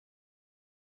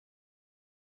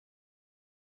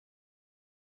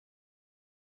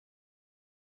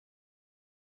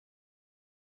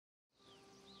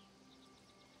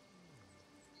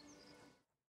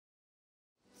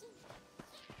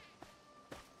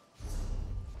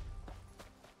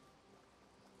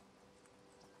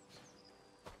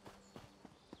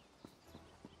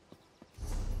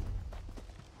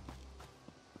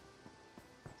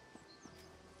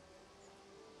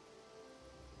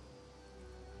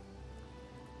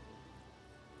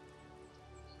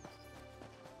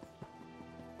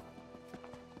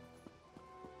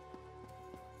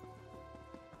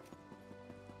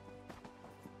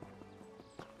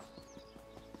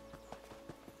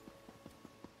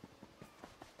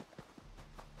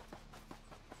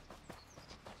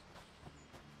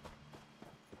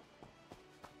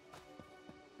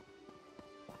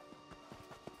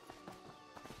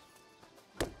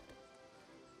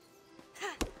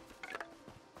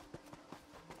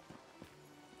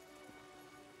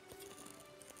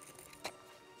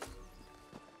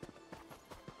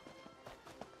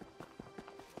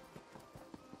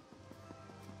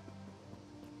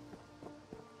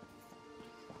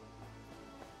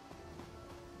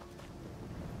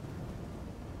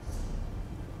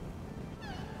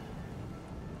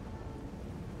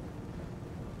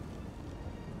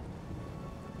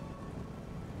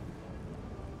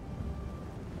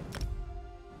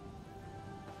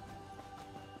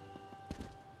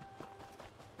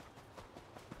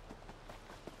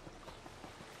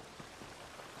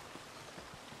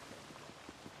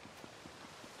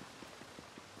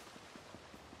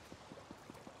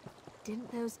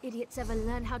Didn't those idiots ever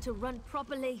learn how to run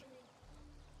properly?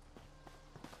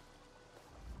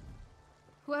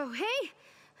 Whoa, hey!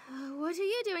 What are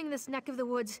you doing in this neck of the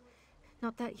woods?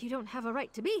 Not that you don't have a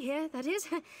right to be here, that is.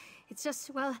 It's just,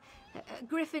 well, a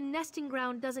griffin nesting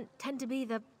ground doesn't tend to be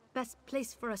the best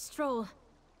place for a stroll.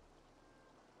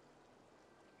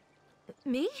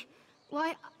 Me?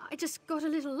 Why, I just got a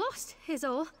little lost, is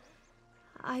all.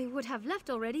 I would have left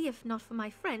already if not for my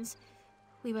friends.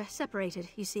 We were separated,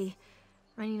 you see,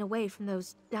 running away from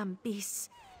those damn beasts.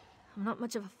 I'm not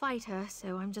much of a fighter,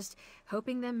 so I'm just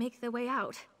hoping they make their way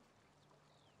out.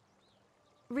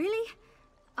 Really?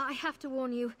 I have to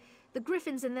warn you, the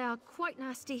griffins in there are quite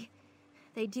nasty.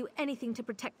 They do anything to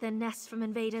protect their nests from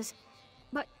invaders.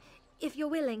 But if you're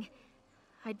willing,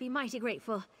 I'd be mighty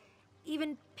grateful.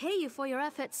 Even pay you for your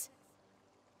efforts.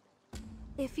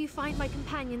 If you find my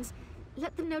companions,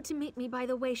 let them know to meet me by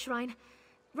the way shrine,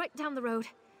 right down the road.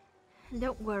 And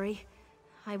don't worry,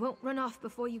 I won't run off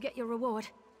before you get your reward.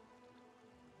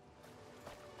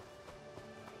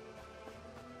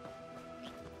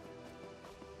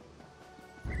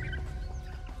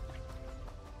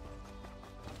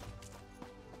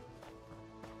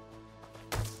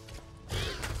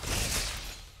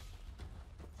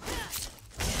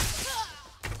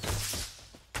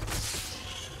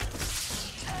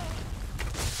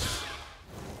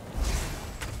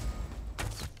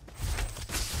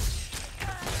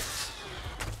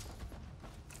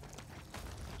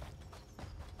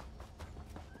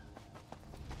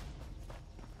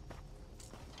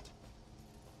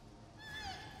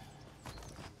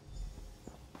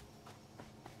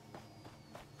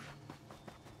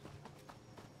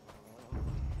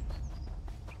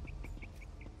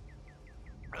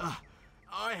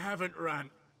 I haven't run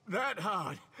that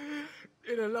hard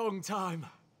in a long time.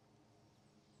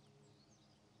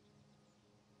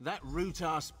 That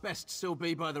root-ass best still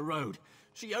be by the road.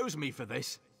 She owes me for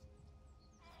this.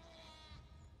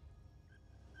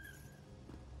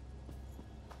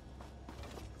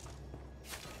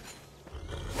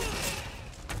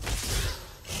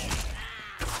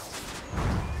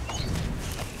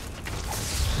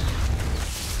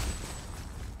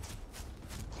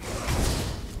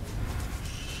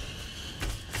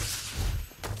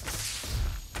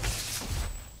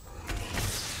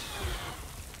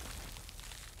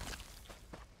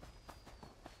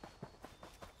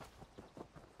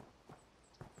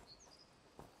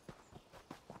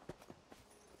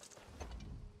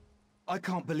 I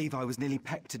can't believe I was nearly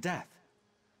pecked to death.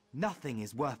 Nothing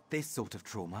is worth this sort of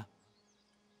trauma.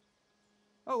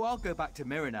 Oh, I'll go back to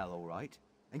Mirinel, all right,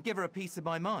 and give her a piece of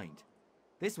my mind.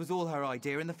 This was all her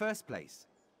idea in the first place.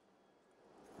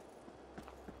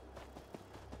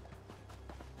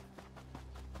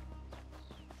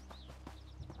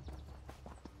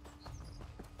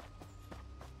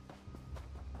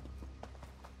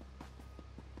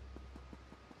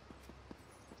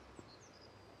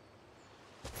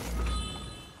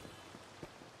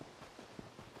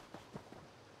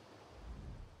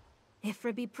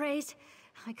 Ifra be praised.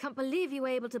 I can't believe you were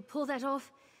able to pull that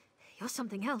off. You're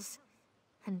something else.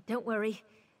 And don't worry,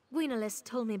 Gwinalis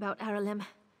told me about Aralim.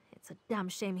 It's a damn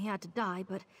shame he had to die,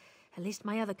 but at least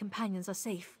my other companions are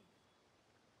safe.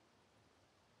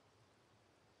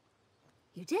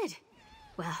 You did?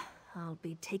 Well, I'll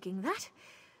be taking that.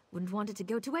 Wouldn't want it to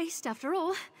go to waste, after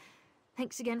all.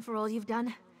 Thanks again for all you've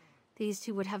done. These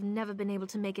two would have never been able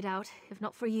to make it out, if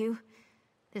not for you.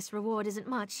 This reward isn't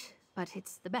much, but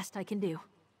it's the best I can do.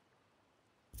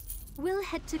 We'll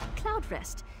head to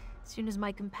Cloudrest, as soon as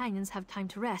my companions have time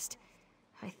to rest.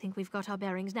 I think we've got our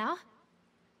bearings now.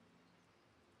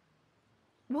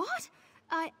 What?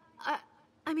 I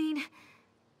mean...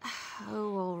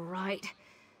 Oh, all right.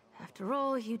 After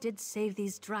all, you did save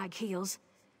these drag heels.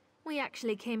 We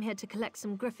actually came here to collect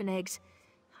some griffin eggs.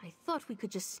 I thought we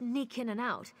could just sneak in and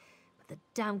out, but the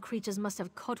damn creatures must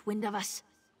have caught wind of us.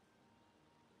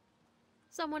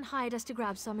 Someone hired us to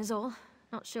grab some is all.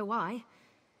 Not sure why.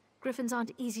 Griffins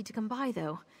aren't easy to come by,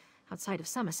 though, outside of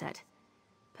Summerset.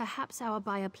 Perhaps our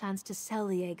buyer plans to sell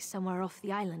the eggs somewhere off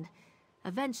the island.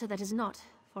 A venture that is not,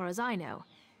 far as I know,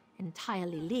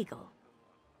 entirely legal.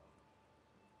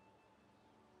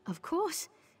 Of course.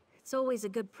 It's always a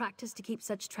good practice to keep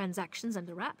such transactions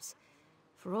under wraps.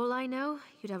 For all I know,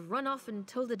 you'd have run off and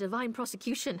told the divine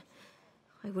prosecution.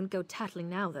 I wouldn't go tattling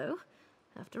now, though.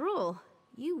 After all,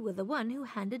 you were the one who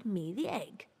handed me the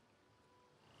egg.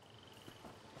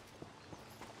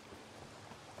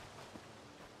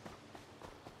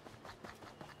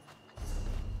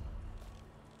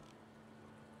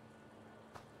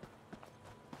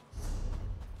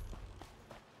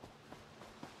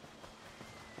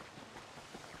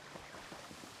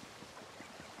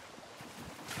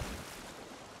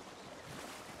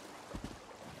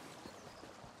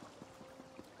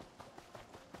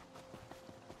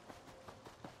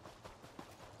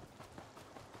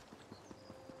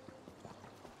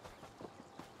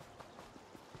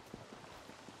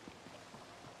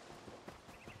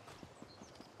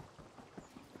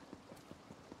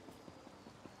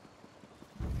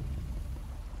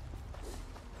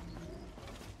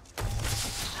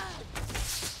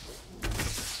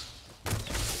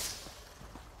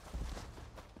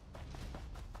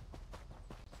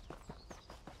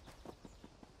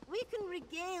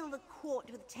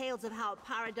 court with tales of how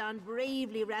Paradan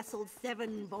bravely wrestled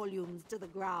 7 volumes to the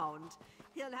ground.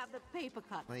 He'll have the paper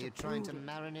cut. Are you trying to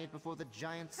marinate before the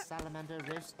giant salamander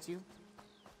roasts you?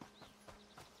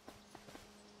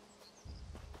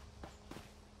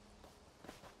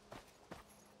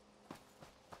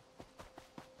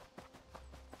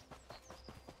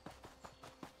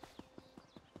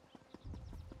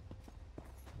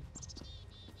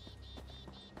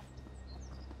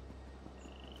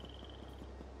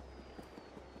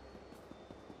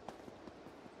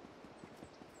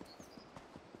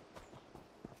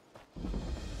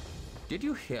 Did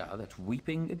you hear that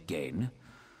weeping again?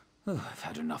 Oh, I've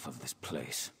had enough of this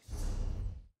place.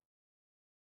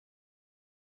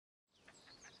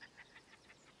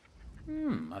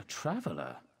 A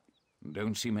traveler.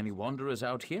 Don't see many wanderers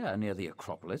out here near the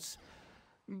Acropolis.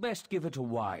 Best give it a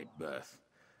wide berth.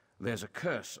 There's a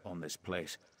curse on this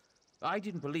place. I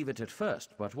didn't believe it at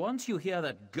first, but once you hear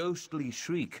that ghostly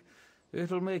shriek,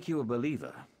 it'll make you a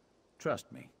believer.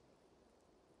 Trust me.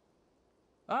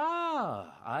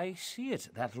 Ah, I see it.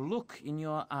 That look in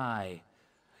your eye.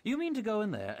 You mean to go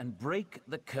in there and break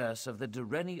the curse of the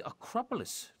Dureni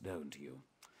Acropolis, don't you?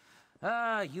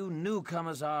 Ah, you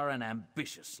newcomers are an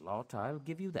ambitious lot, I'll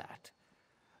give you that.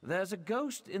 There's a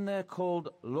ghost in there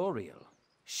called Lauriel.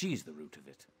 She's the root of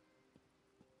it.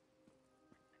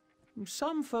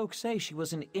 Some folks say she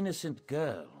was an innocent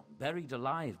girl, buried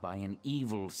alive by an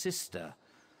evil sister.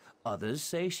 Others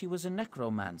say she was a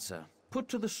necromancer, put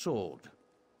to the sword.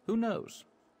 Who knows?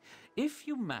 If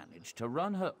you manage to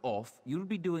run her off, you'll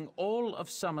be doing all of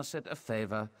Summerset a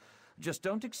favor. Just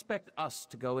don't expect us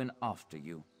to go in after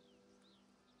you.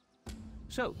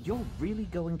 So, you're really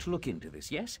going to look into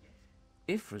this, yes?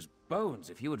 Ifra's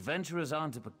bones if you adventurers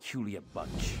aren't a peculiar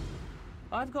bunch.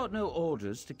 I've got no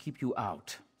orders to keep you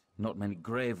out. Not many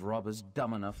grave robbers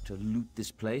dumb enough to loot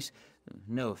this place.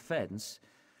 No offense.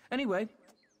 Anyway,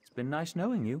 it's been nice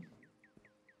knowing you.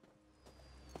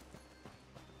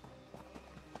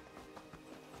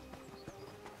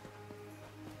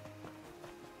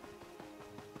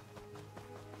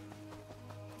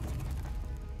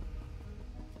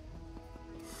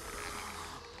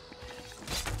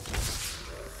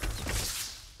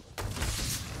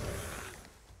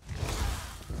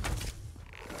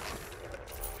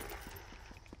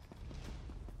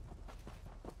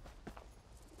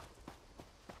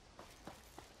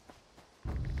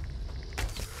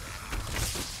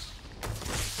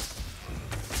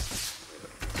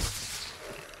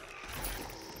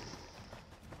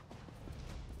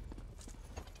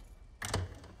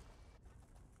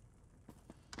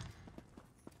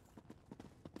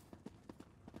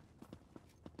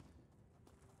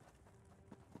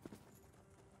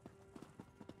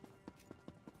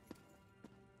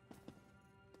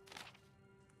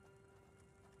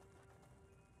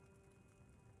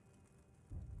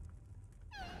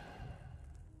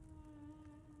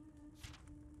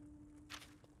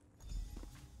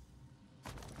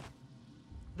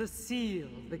 The seal,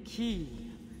 the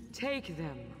key. Take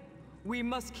them. We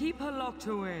must keep her locked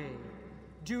away.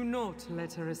 Do not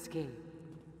let her escape.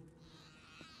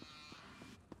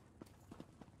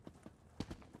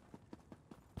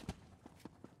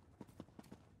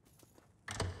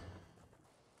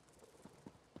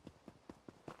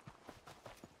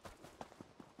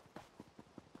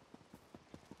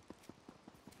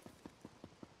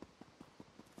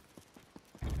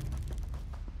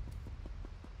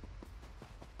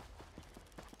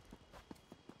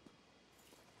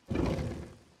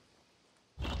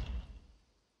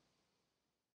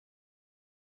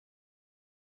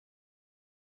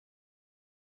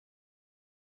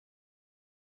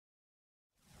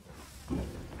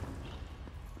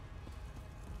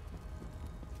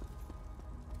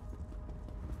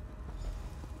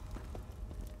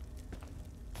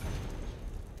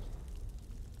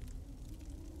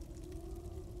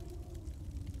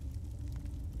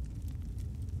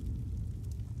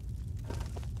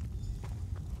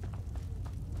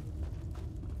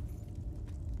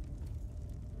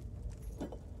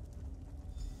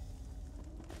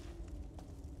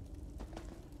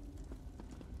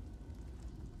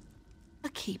 A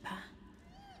keeper?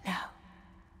 No.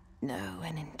 No,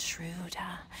 an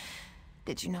intruder.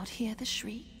 Did you not hear the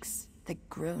shrieks? The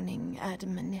groaning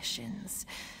admonitions?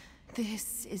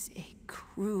 This is a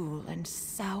cruel and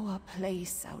sour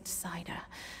place, outsider.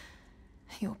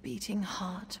 Your beating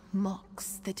heart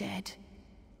mocks the dead.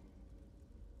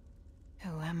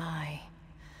 Who am I?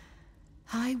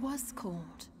 I was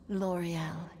called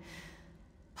Lauriel,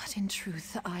 but in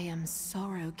truth I am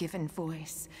sorrow given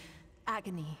voice,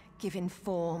 agony given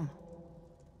form.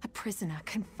 A prisoner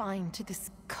confined to this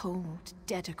cold,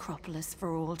 dead Acropolis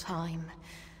for all time.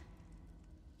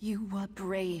 You were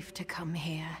brave to come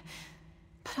here,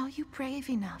 but are you brave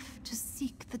enough to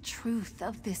seek the truth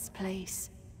of this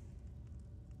place?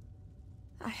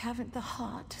 I haven't the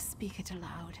heart to speak it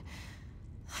aloud.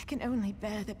 I can only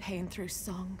bear the pain through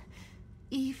song.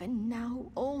 Even now,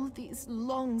 all these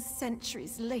long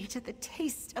centuries later, the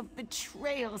taste of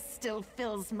betrayal still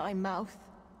fills my mouth.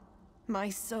 My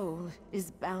soul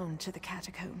is bound to the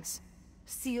catacombs,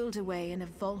 sealed away in a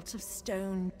vault of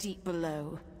stone deep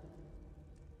below.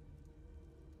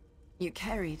 You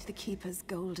carried the Keeper's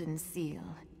golden seal.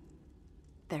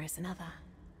 There is another,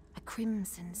 a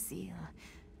crimson seal.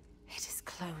 It is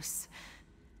close.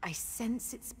 I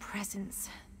sense its presence,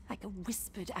 like a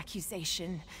whispered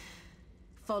accusation.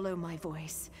 Follow my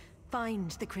voice.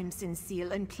 Find the crimson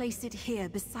seal and place it here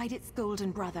beside its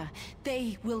golden brother.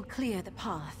 They will clear the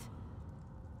path.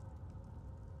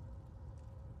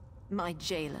 My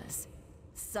jailers,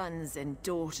 sons and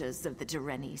daughters of the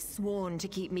Direni, sworn to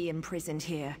keep me imprisoned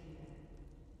here.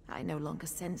 I no longer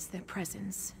sense their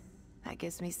presence. That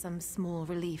gives me some small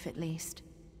relief, at least.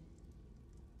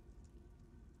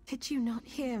 Did you not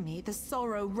hear me? The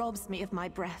sorrow robs me of my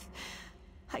breath.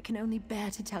 I can only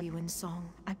bear to tell you in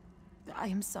song. I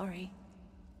am sorry.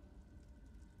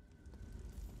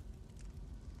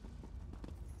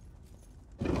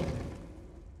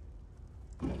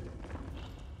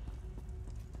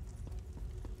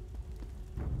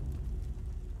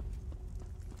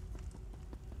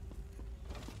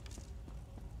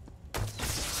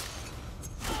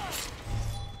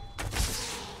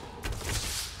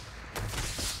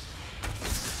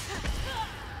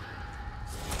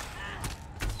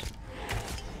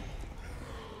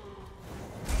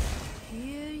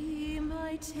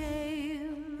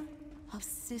 Tale of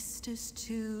sisters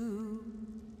two,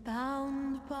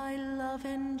 bound by love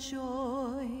and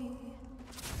joy.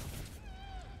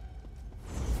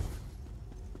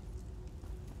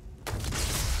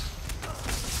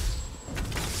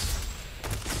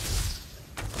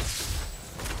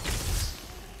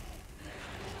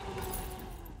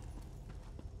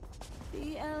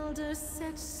 The elder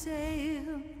set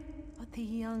sail, but the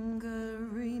younger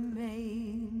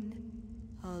remained.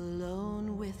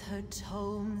 Alone with her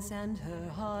tomes and her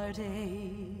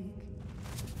heartache.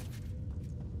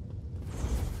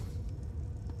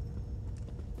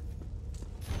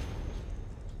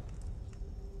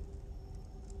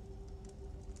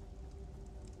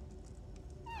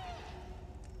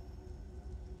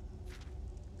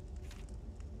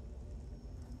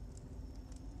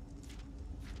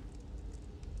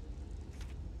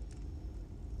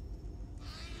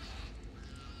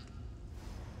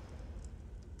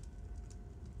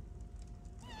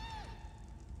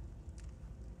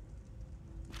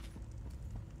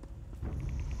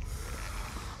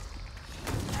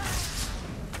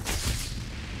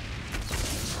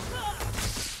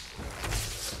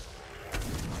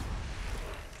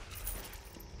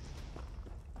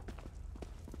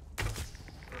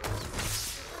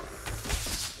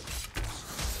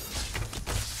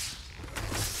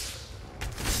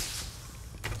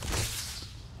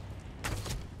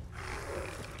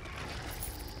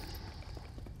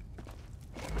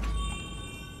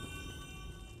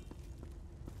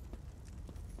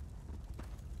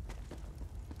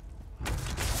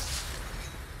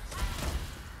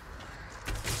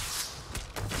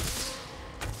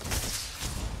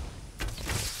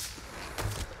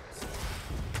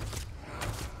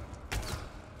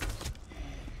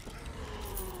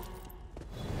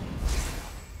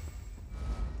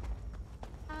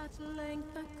 At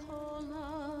length the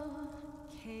caller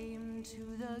came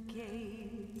to the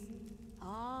gates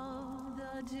of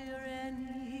the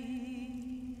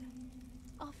Direni,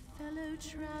 a fellow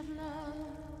traveler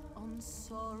on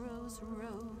sorrow's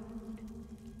road,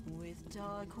 with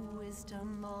dark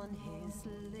wisdom on his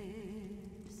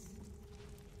lips.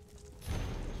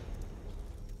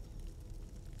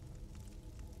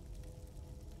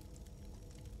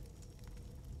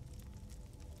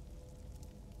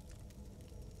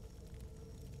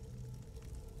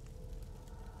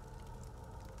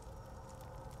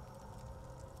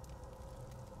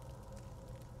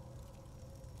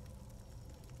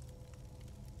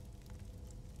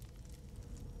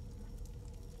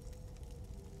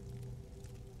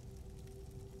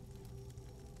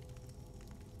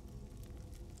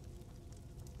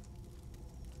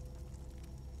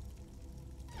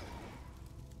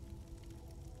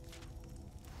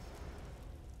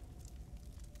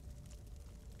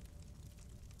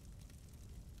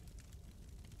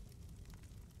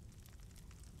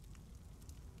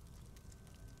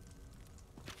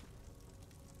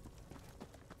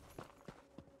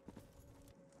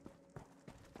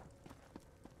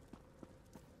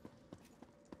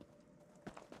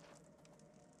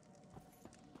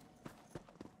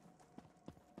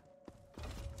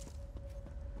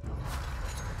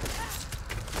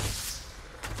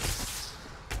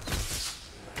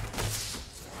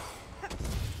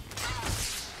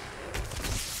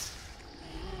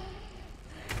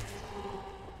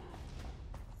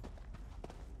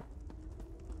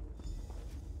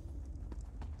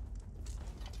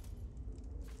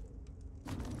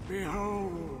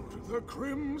 the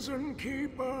Crimson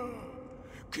Keeper.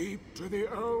 Keep to the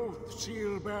oath,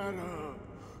 Seal-bearer.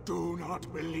 Do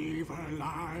not believe her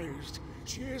lies.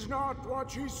 She is not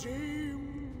what she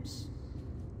seems.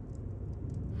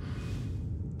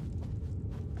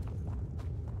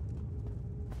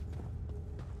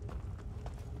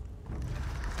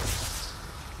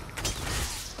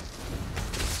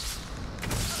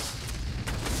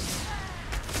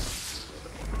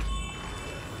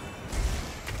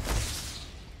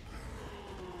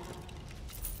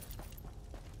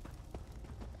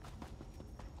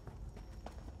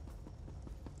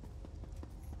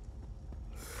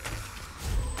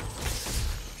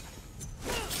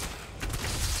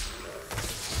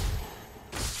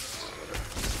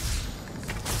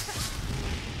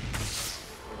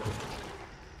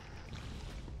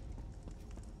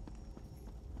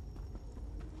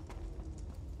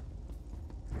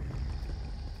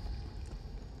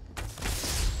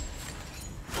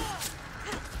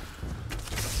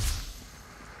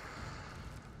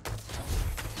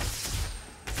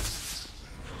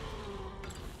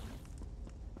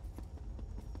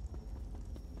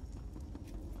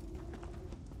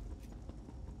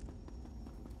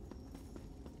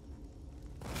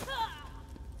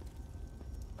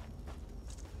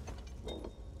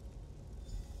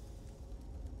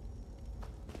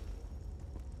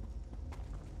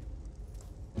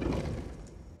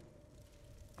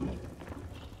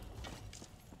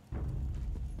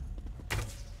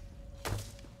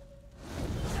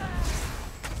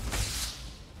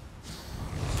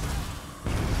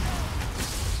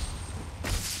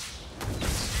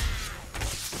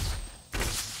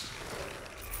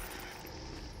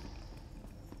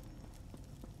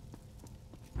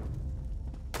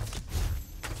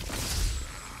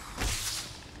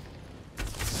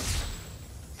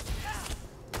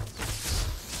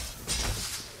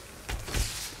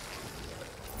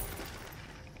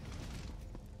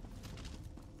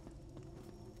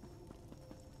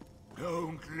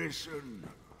 Don't listen.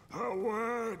 Her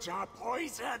words are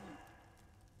poison.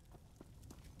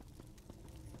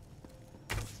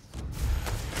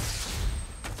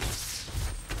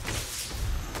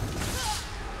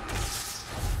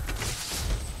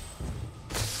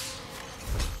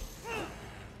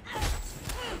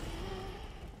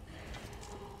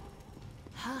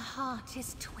 Her heart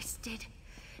is twisted.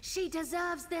 She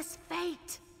deserves this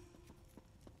fate.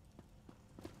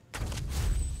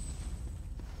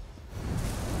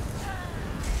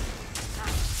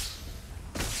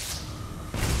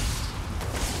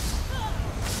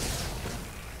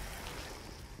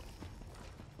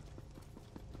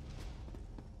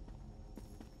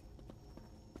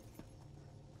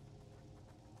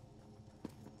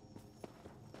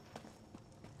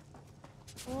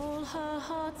 All her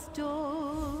heart's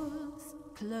doors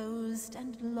closed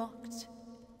and locked,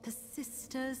 the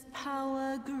sister's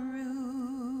power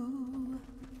grew.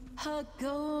 Her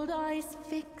gold eyes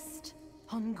fixed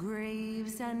on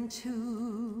graves and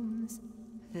tombs,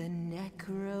 the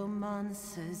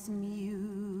necromancer's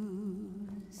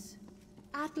muse.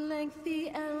 At length the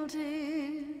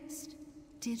eldest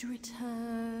did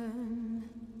return,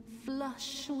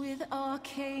 flush with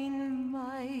arcane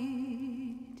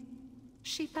might.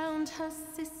 She found her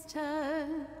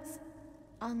sisters,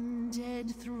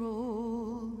 undead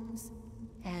thralls,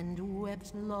 and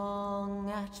wept long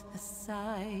at the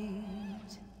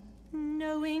sight,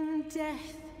 knowing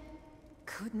death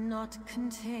could not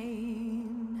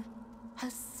contain her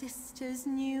sister's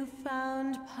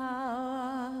newfound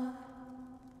power.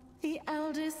 The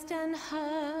eldest and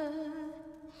her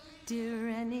dear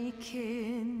any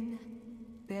kin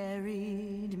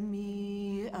buried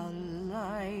me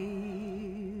alive,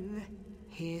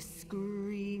 here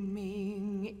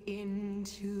screaming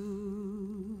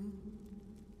into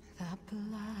the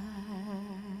black.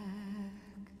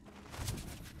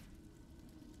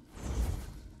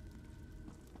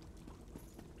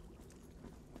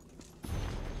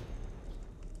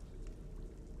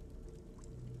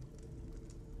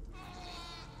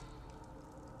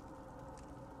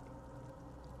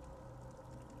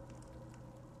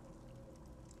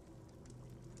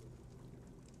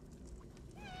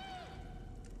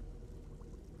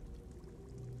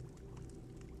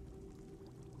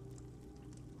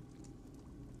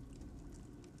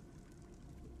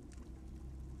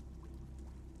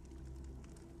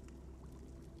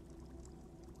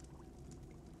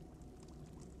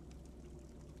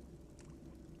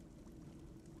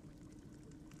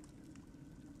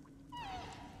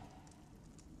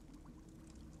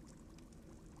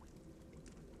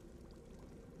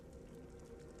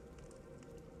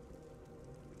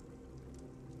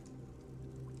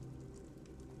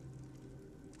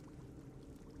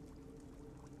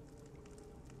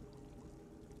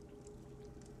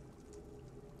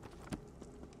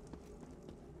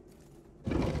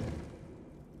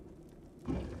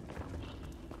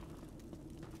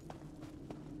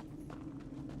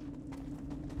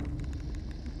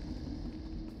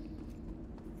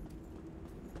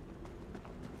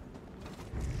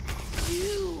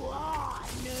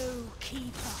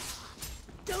 Keeper.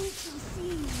 Don't you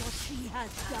see what she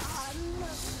has done?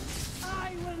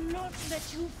 I will not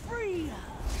let you free her.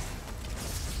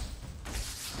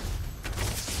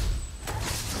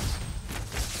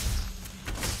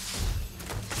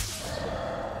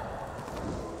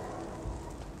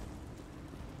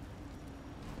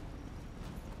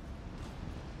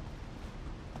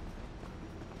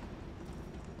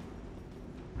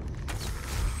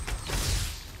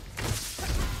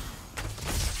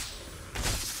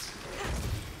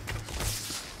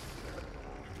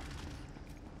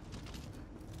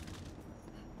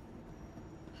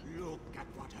 Look at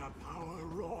what her power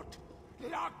wrought.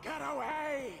 Lock her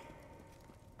away!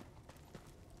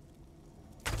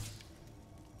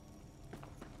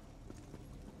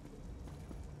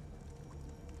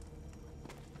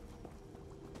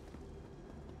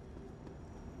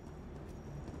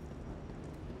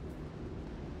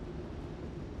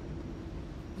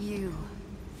 You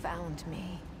found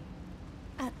me.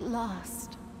 At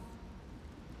last.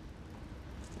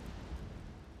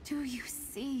 Do you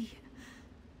see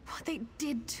what they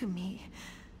did to me?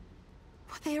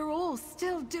 What they are all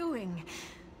still doing?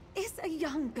 Is a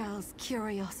young girl's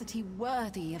curiosity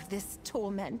worthy of this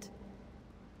torment?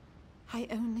 I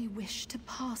only wish to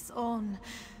pass on,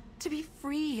 to be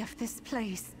free of this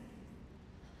place.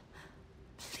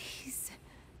 Please,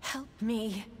 help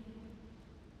me.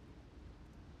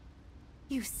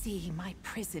 You see my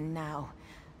prison now.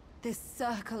 This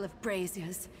circle of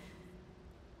braziers.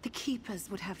 The Keepers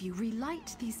would have you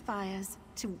relight these fires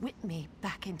to whip me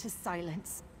back into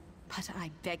silence. But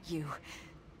I beg you,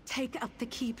 take up the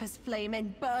Keeper's flame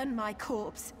and burn my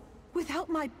corpse. Without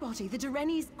my body, the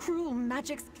Dureni's cruel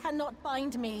magics cannot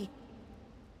bind me.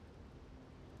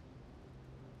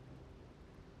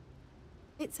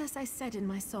 It's as I said in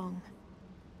my song.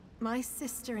 My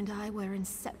sister and I were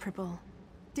inseparable.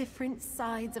 Different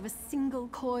sides of a single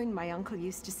coin, my uncle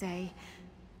used to say.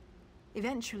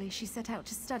 Eventually, she set out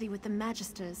to study with the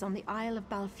Magisters on the Isle of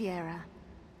Balfiera.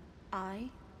 I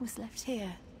was left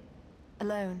here,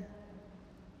 alone.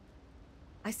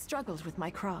 I struggled with my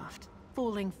craft,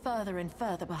 falling further and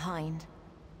further behind.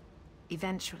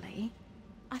 Eventually,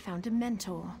 I found a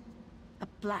mentor, a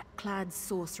black-clad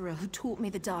sorcerer who taught me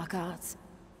the dark arts,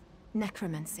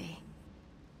 necromancy.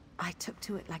 I took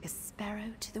to it like a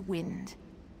sparrow to the wind.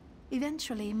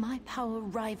 Eventually, my power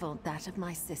rivaled that of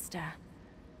my sister.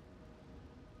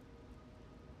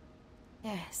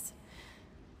 Yes,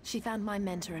 she found my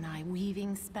mentor and I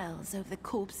weaving spells over the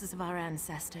corpses of our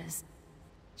ancestors.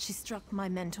 She struck my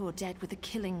mentor dead with a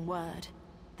killing word,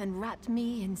 then wrapped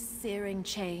me in searing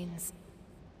chains.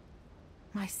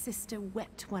 My sister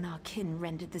wept when our kin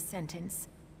rendered the sentence,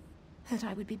 that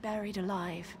I would be buried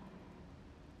alive.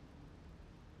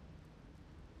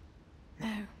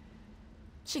 No.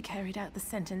 She carried out the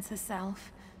sentence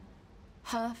herself.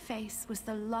 Her face was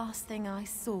the last thing I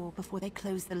saw before they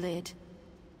closed the lid.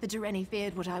 The Dureni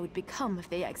feared what I would become if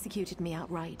they executed me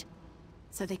outright.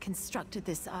 So they constructed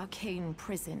this arcane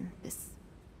prison, this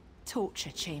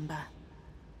torture chamber.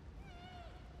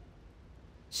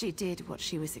 She did what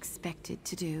she was expected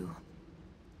to do.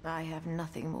 I have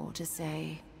nothing more to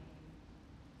say.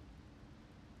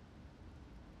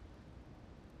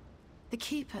 The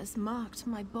Keepers marked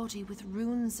my body with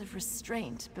runes of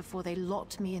restraint before they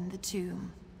locked me in the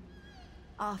tomb.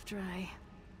 After I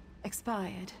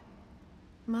expired,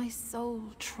 my soul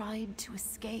tried to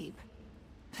escape.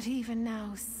 But even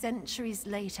now, centuries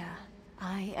later,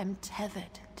 I am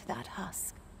tethered to that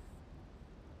husk.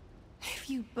 If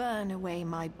you burn away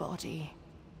my body,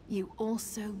 you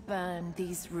also burn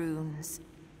these runes.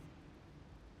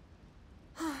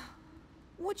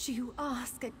 Would you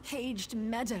ask a caged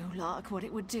meadowlark what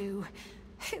it would do?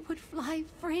 It would fly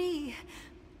free,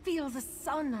 feel the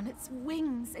sun on its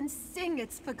wings, and sing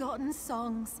its forgotten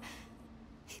songs.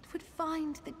 It would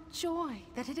find the joy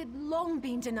that it had long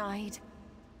been denied.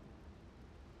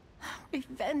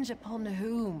 Revenge upon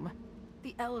whom?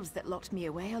 The elves that locked me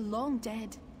away are long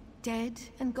dead. Dead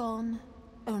and gone.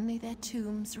 Only their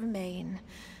tombs remain.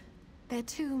 Their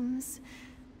tombs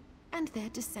and their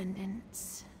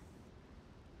descendants.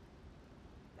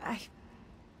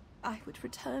 I would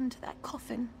return to that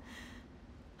coffin.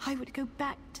 I would go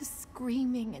back to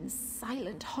screaming in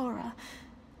silent horror,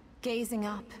 gazing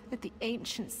up at the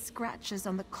ancient scratches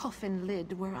on the coffin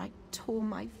lid where I tore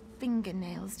my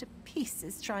fingernails to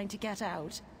pieces trying to get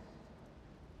out.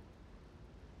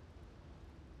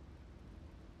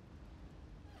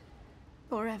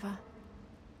 Forever.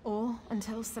 Or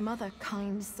until some other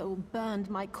kind soul burned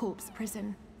my corpse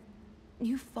prison.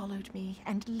 You followed me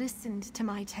and listened to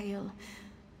my tale.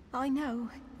 I know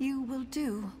you will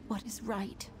do what is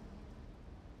right.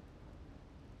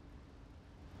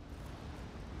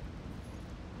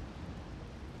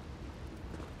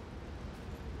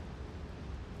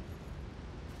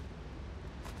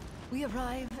 We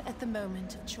arrive at the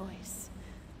moment of choice.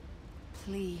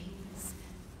 Please,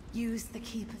 use the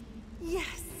Keeper.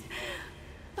 Yes!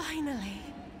 Finally!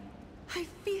 I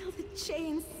feel the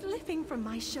chains slipping from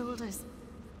my shoulders.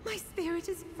 My spirit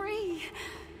is free.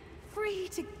 Free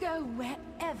to go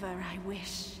wherever I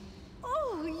wish.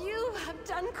 Oh, you have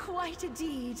done quite a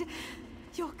deed.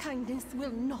 Your kindness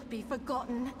will not be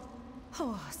forgotten.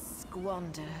 Oh,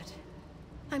 squandered.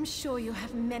 I'm sure you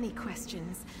have many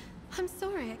questions. I'm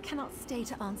sorry I cannot stay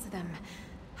to answer them.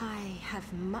 I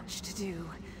have much to do.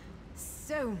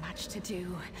 So much to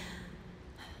do.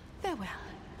 Farewell.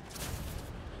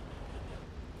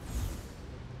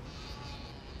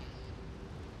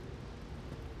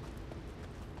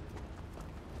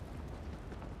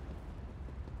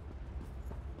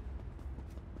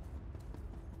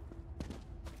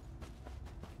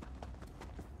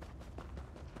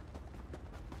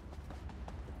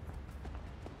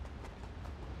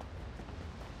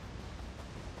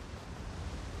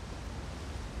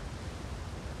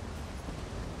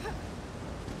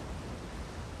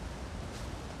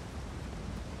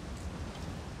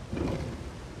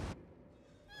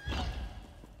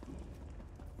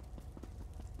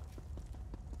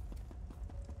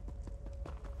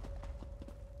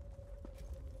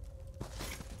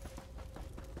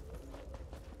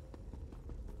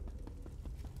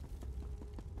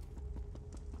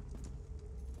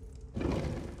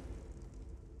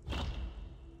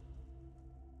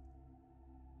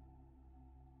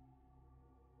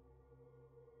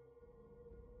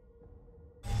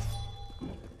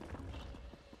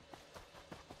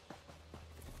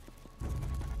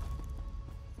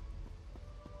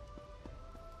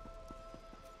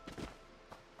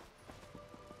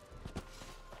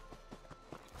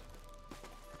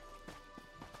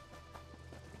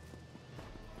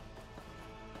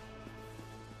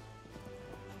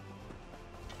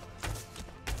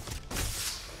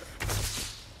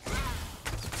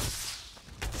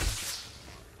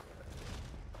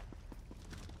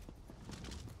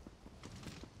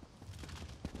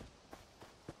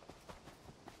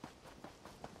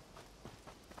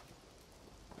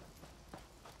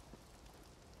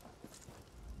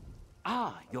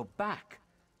 Ah, you're back.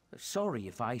 Sorry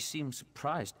if I seem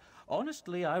surprised.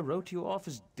 Honestly, I wrote you off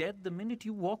as dead the minute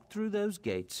you walked through those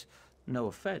gates. No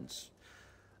offense.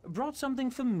 Brought something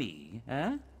for me,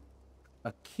 eh?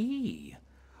 A key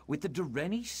with the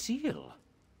Dureni seal.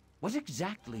 What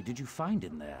exactly did you find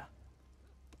in there?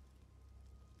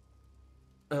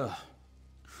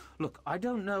 Look, I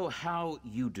don't know how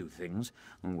you do things,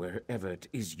 wherever it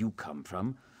is you come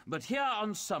from, but here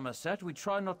on Summerset we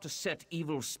try not to set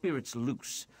evil spirits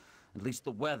loose. At least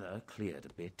the weather cleared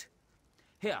a bit.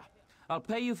 Here, I'll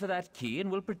pay you for that key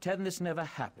and we'll pretend this never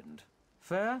happened.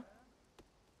 Fair?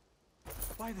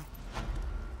 By the...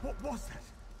 What was that?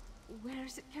 Where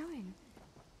is it going?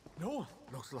 North,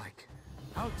 looks like.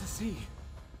 Out to sea.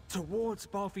 Towards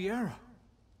Balfiera.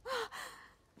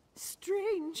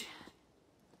 Strange.